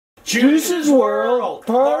Juice's World,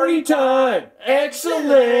 party time!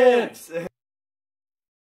 Excellent!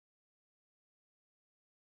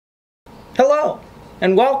 Hello,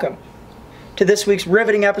 and welcome to this week's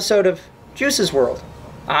riveting episode of Juice's World.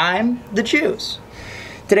 I'm the Juice.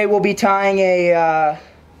 Today we'll be tying a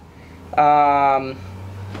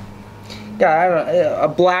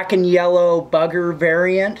black and yellow bugger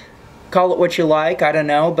variant. Call it what you like, I don't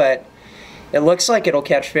know, but it looks like it'll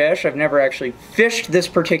catch fish. I've never actually fished this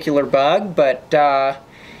particular bug, but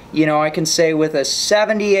you know, I can say with a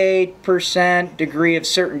 78% degree of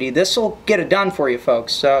certainty, this will get it done for you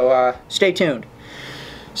folks, so stay tuned.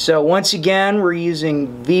 So once again, we're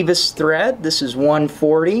using Veevus Thread. This is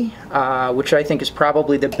 140, which I think is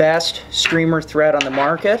probably the best streamer thread on the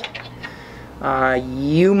market.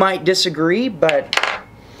 You might disagree, but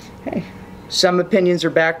hey, some opinions are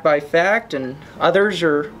backed by fact and others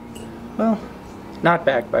are, well, not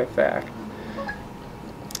backed by fact.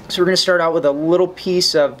 So we're going to start out with a little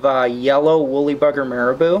piece of yellow woolly bugger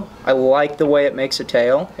Marabou. I like the way it makes a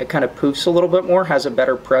tail. It kind of poofs a little bit more, has a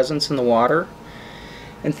better presence in the water.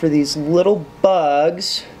 And for these little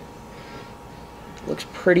bugs, it looks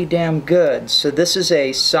pretty damn good. So this is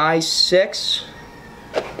a size 6,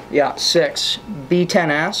 yeah, 6,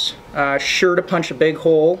 B10S. Sure to punch a big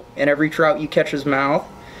hole in every trout you catch's mouth.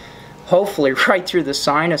 Hopefully right through the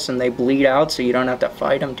sinus and they bleed out so you don't have to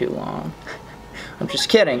fight them too long. I'm just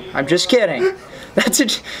kidding. I'm just kidding. That's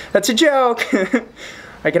a joke.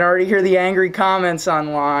 I can already hear the angry comments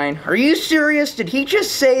online. Are you serious? Did he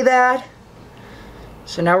just say that?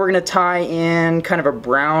 So now we're going to tie in kind of a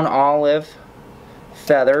brown olive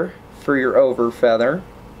feather for your over feather.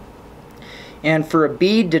 And for a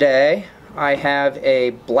bead today, I have a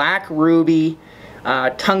black ruby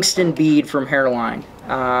tungsten bead from Hairline.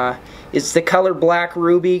 Is the color black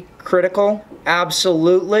ruby critical?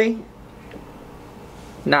 Absolutely.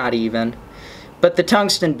 Not even. But the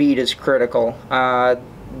tungsten bead is critical.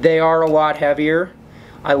 They are a lot heavier.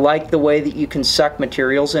 I like the way that you can suck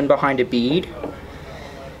materials in behind a bead.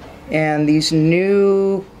 And these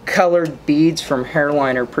new colored beads from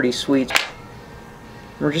Hairline are pretty sweet.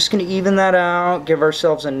 We're just going to even that out, give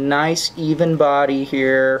ourselves a nice even body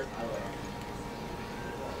here.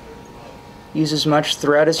 Use as much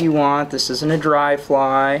thread as you want. This isn't a dry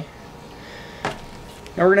fly.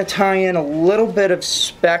 Now we're going to tie in a little bit of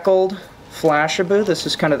speckled Flashabou. This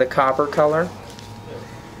is kind of the copper color.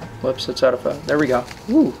 Whoops, it's out of focus. There we go.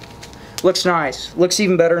 Ooh, looks nice. Looks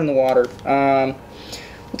even better in the water.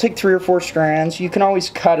 We'll take 3 or 4 strands. You can always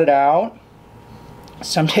cut it out.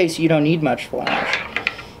 Some days you don't need much flash.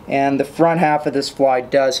 And the front half of this fly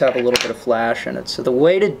does have a little bit of flash in it. So the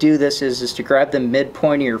way to do this is to grab the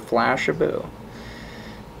midpoint of your Flashabou.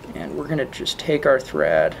 And we're going to just take our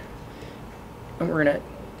thread and we're going to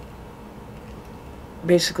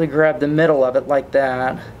basically grab the middle of it like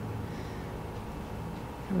that.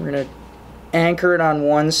 And we're going to anchor it on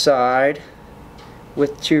one side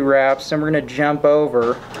with 2 wraps. Then we're going to jump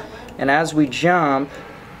over. And as we jump,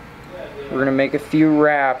 we're going to make a few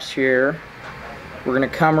wraps here. We're going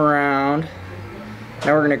to come around.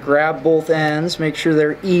 Now we're going to grab both ends, make sure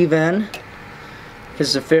they're even,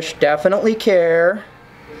 because the fish definitely care.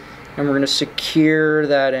 And we're going to secure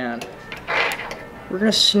that end. We're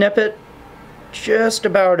going to snip it just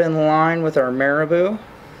about in line with our Marabou.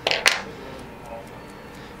 Get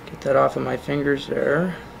that off of my fingers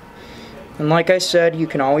there. And like I said, you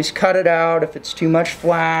can always cut it out if it's too much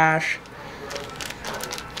flash.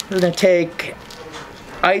 We're going to take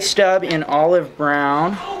ice stub in olive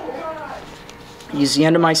brown. Use the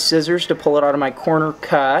end of my scissors to pull it out of my corner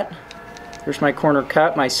cut. Here's my corner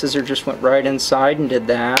cut. My scissor just went right inside and did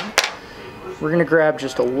that. We're going to grab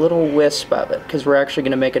just a little wisp of it because we're actually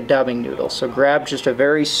going to make a dubbing noodle. So grab just a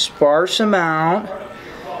very sparse amount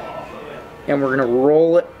and we're going to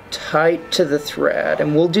roll it tight to the thread.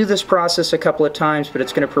 And we'll do this process a couple of times, but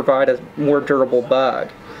it's going to provide a more durable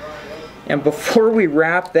bug. And before we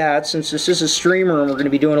wrap that, since this is a streamer and we're going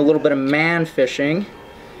to be doing a little bit of man fishing,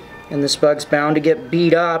 and this bug's bound to get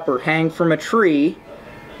beat up or hang from a tree,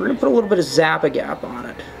 we're going to put a little bit of Zap-A-Gap on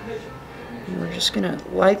it. And we're just going to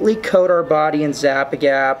lightly coat our body in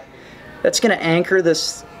Zap-A-Gap. That's going to anchor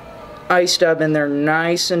this ice stub in there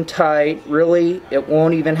nice and tight. Really, it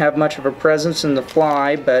won't even have much of a presence in the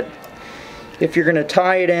fly, but if you're going to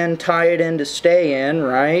tie it in to stay in,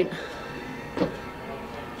 right?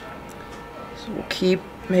 So we'll keep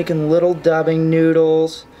making little dubbing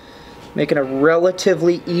noodles, making a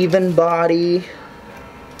relatively even body.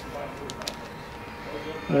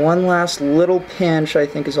 One last little pinch, I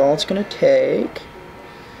think, is all it's going to take.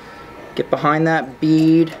 Get behind that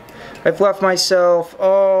bead. I've left myself,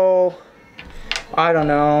 I don't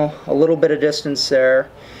know, a little bit of distance there.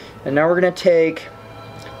 And now we're going to take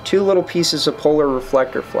 2 little pieces of polar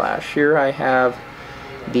reflector flash. Here I have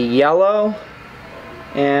the yellow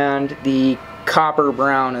and the copper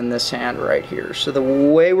brown in this hand right here. So the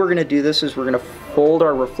way we're going to do this is we're going to fold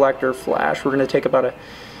our reflector flash. We're going to take about an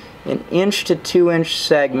 1 inch to 2 inch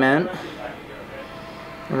segment,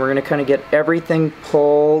 and we're going to kind of get everything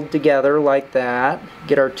pulled together like that,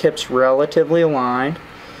 get our tips relatively aligned,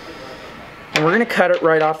 and we're going to cut it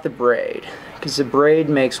right off the braid because the braid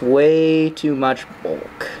makes way too much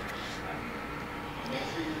bulk.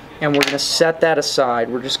 And we're going to set that aside.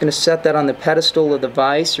 We're just going to set that on the pedestal of the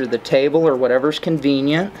vise or the table or whatever's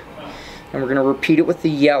convenient. And we're going to repeat it with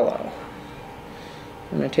the yellow.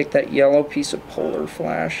 I'm going to take that yellow piece of polar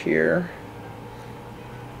flash here.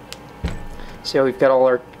 See how we've got all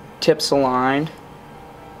our tips aligned?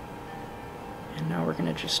 And now we're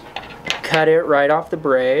going to just cut it right off the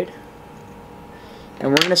braid.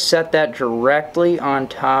 And we're going to set that directly on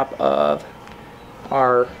top of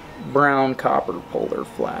our brown copper polar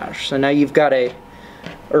flash. So now you've got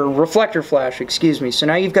or reflector flash, excuse me. So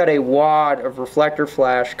now you've got a wad of reflector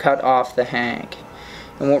flash cut off the hank.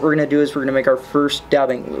 And what we're going to do is we're going to make our first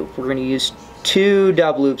dubbing loop. We're going to use 2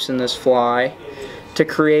 dub loops in this fly to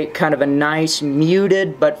create kind of a nice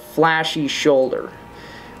muted but flashy shoulder,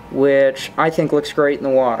 which I think looks great in the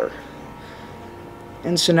water.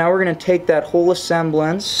 And so now we're going to take that whole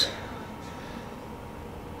assemblance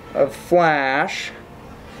of flash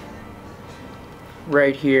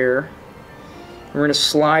right here. We're going to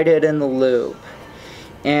slide it in the loop.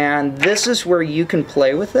 And this is where you can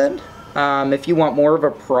play with it. If you want more of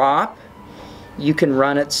a prop, you can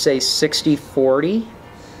run it, say, 60-40.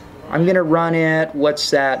 I'm going to run it, what's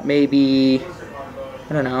that, maybe,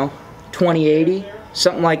 I don't know, 20-80,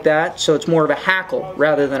 something like that. So it's more of a hackle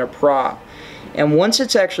rather than a prop. And once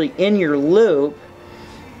it's actually in your loop,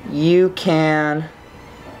 you can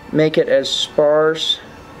make it as sparse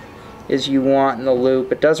as you want in the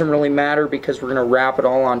loop. It doesn't really matter because we're going to wrap it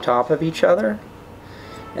all on top of each other.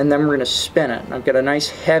 And then we're going to spin it. I've got a nice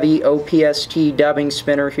heavy OPST dubbing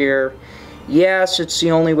spinner here. Yes, it's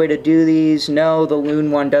the only way to do these. No, the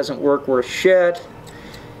loon one doesn't work worth shit.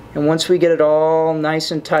 And once we get it all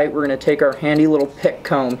nice and tight, we're going to take our handy little pick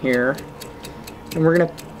comb here, and we're going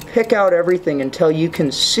to pick out everything until you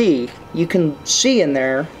can see in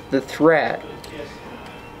there the thread.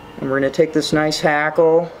 And we're going to take this nice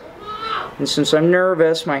hackle, and since I'm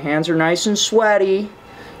nervous, my hands are nice and sweaty,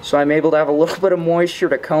 so I'm able to have a little bit of moisture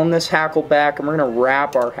to comb this hackle back, and we're going to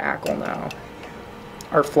wrap our hackle now,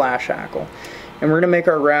 our flash hackle. And we're going to make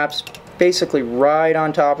our wraps basically right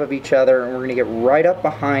on top of each other, and we're going to get right up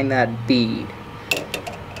behind that bead.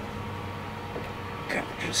 Okay,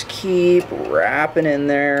 just keep wrapping in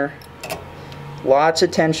there. Lots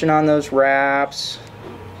of tension on those wraps.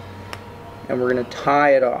 And we're going to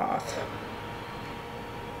tie it off.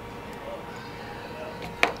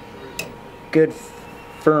 Good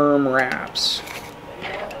firm wraps.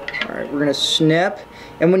 Alright, we're going to snip.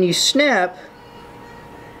 And when you snip,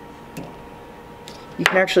 you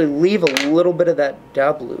can actually leave a little bit of that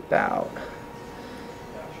dub loop out.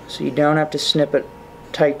 So you don't have to snip it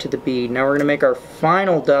tight to the bead. Now we're going to make our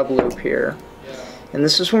final dub loop here. And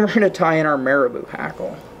this is when we're going to tie in our Marabou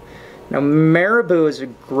hackle. Now Marabou is a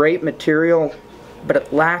great material, but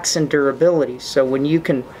it lacks in durability. So when you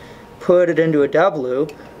can put it into a dub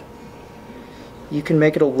loop, you can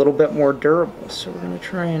make it a little bit more durable. So we're going to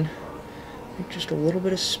try and make just a little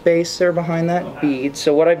bit of space there behind that bead.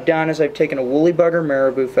 So what I've done is I've taken a woolly bugger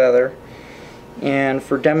Marabou feather, and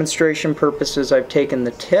for demonstration purposes I've taken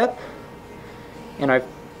the tip and I've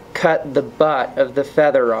cut the butt of the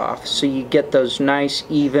feather off, so you get those nice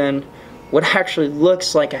even, what actually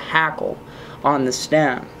looks like a hackle on the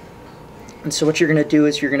stem. And so what you're going to do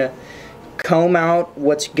is you're going to comb out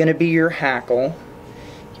what's going to be your hackle,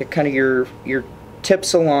 get kind of your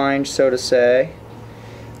tips aligned, so to say,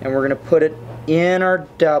 and we're going to put it in our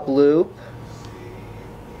dub loop.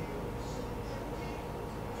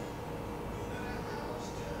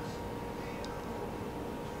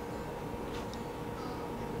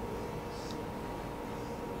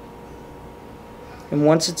 And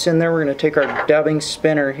once it's in there, we're going to take our dubbing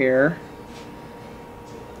spinner here,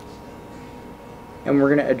 and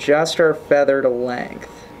we're going to adjust our feather to length.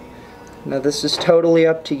 Now this is totally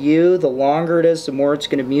up to you. The longer it is, the more it's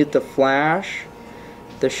going to mute the flash.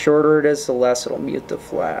 The shorter it is, the less it'll mute the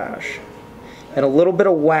flash. And a little bit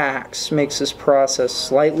of wax makes this process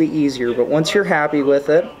slightly easier, but once you're happy with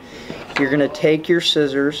it, you're going to take your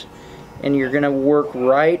scissors and you're going to work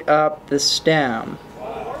right up the stem.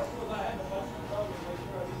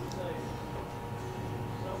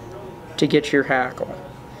 to get your hackle.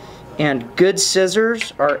 And good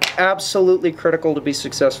scissors are absolutely critical to be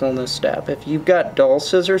successful in this step. If you've got dull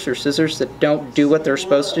scissors or scissors that don't do what they're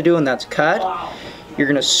supposed to do, and that's cut, you're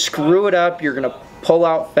going to screw it up, you're going to pull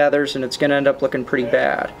out feathers, and it's going to end up looking pretty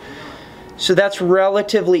bad. So that's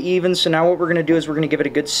relatively even, so now what we're going to do is we're going to give it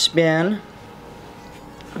a good spin.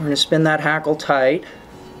 We're going to spin that hackle tight.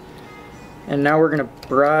 And now we're going to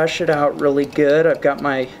brush it out really good. I've got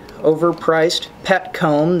my overpriced pet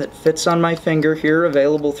comb that fits on my finger here,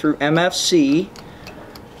 available through MFC.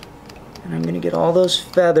 And I'm going to get all those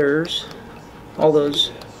feathers, all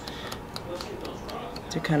those,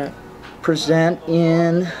 to kind of present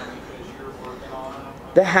in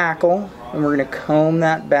the hackle. And we're going to comb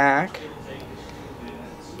that back.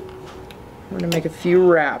 We're going to make a few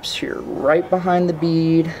wraps here, right behind the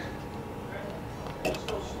bead.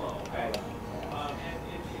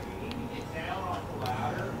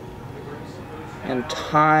 And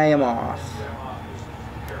tie them off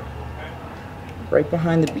right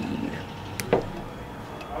behind the bead.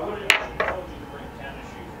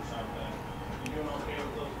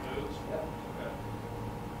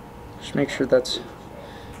 Just make sure that's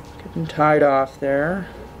good and tied off there.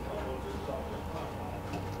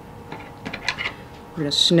 We're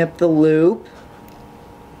going to snip the loop.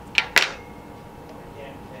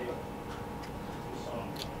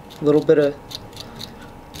 A little bit of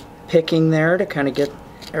picking there to kind of get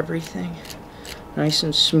everything nice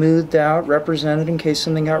and smoothed out, represented in case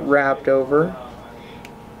something got wrapped over.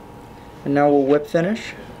 And now we'll whip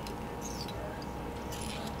finish.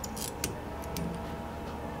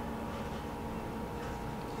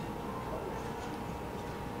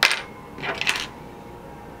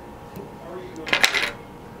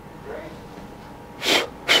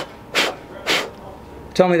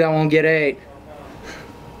 Tell me that won't get 8.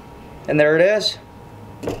 And there it is.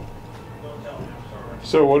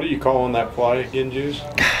 So what are you calling that fly again, Juice?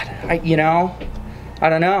 God, you know, I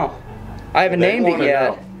don't know. I haven't named it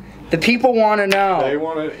yet. Know. The people want to know. They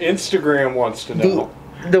want to. Instagram wants to know.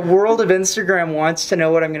 The world of Instagram wants to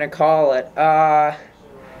know what I'm going to call it.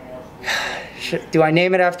 Do I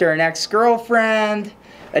name it after an ex-girlfriend,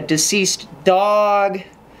 a deceased dog,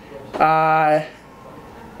 a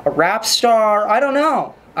rap star? I don't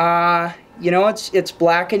know. You know, it's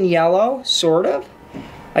black and yellow, sort of.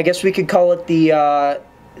 I guess we could call it the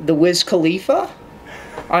Wiz Khalifa.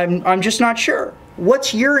 I'm just not sure.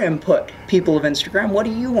 What's your input, people of Instagram? What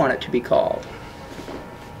do you want it to be called?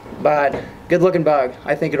 But good looking bug.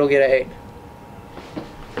 I think it'll get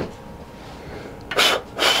 8.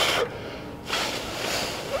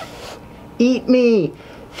 Eat me.